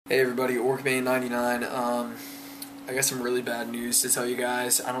Hey everybody, Orkbane99. I got some really bad news to tell you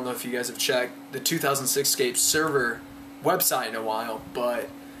guys. I don't know if you guys have checked the 2006Scape server website in a while, but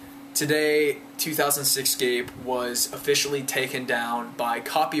today 2006Scape was officially taken down by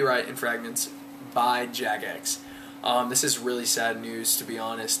copyright infringements by Jagex. This is really sad news, to be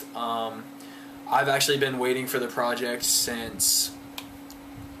honest. I've actually been waiting for the project since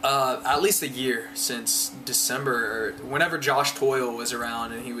at least a year, since December, or whenever Josh Toyle was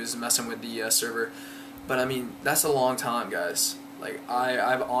around and he was messing with the server. But I mean, that's a long time, guys. Like,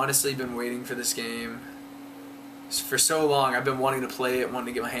 I've honestly been waiting for this game for so long. I've been wanting to play it,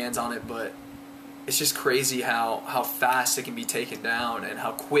 wanting to get my hands on it, but it's just crazy how fast it can be taken down and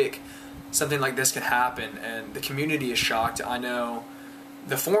how quick something like this can happen. And the community is shocked. I know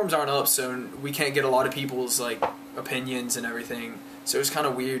the forums aren't up, so we can't get a lot of people's like opinions and everything. So it was kind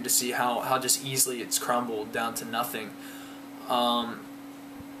of weird to see how just easily it's crumbled down to nothing.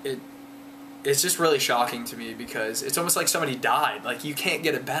 It's just really shocking to me because it's almost like somebody died. Like, you can't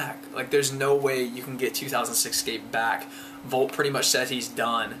get it back. Like, there's no way you can get 2006Scape back. Volt pretty much said he's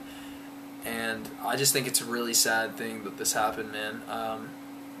done. And I just think it's a really sad thing that this happened, man.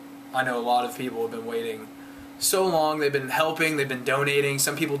 I know a lot of people have been waiting so long. They've been helping, they've been donating.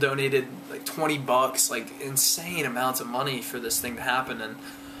 Some people donated like 20 bucks, like insane amounts of money for this thing to happen, and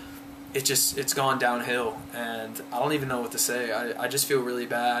it's gone downhill, and I don't even know what to say. I just feel really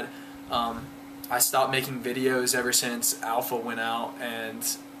bad. I stopped making videos ever since Alpha went out,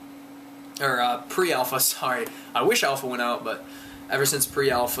 or pre-Alpha, sorry. I wish Alpha went out, but ever since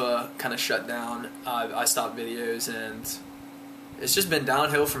pre-Alpha kind of shut down, I stopped videos, and it's just been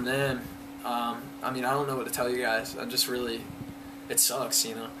downhill from then. I mean, I don't know what to tell you guys. I'm just really, it sucks,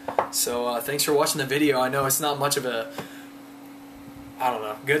 you know. So thanks for watching the video. I know it's not much of a, I don't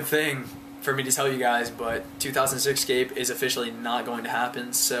know, good thing for me to tell you guys, but 2006Scape is officially not going to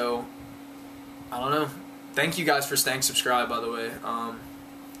happen. So I don't know. Thank you guys for staying subscribed, by the way. I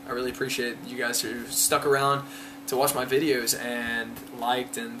really appreciate you guys who stuck around to watch my videos and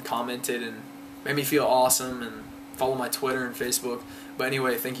liked and commented and made me feel awesome, and follow my Twitter and Facebook. But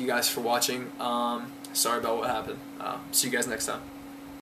anyway, thank you guys for watching. Sorry about what happened. See you guys next time.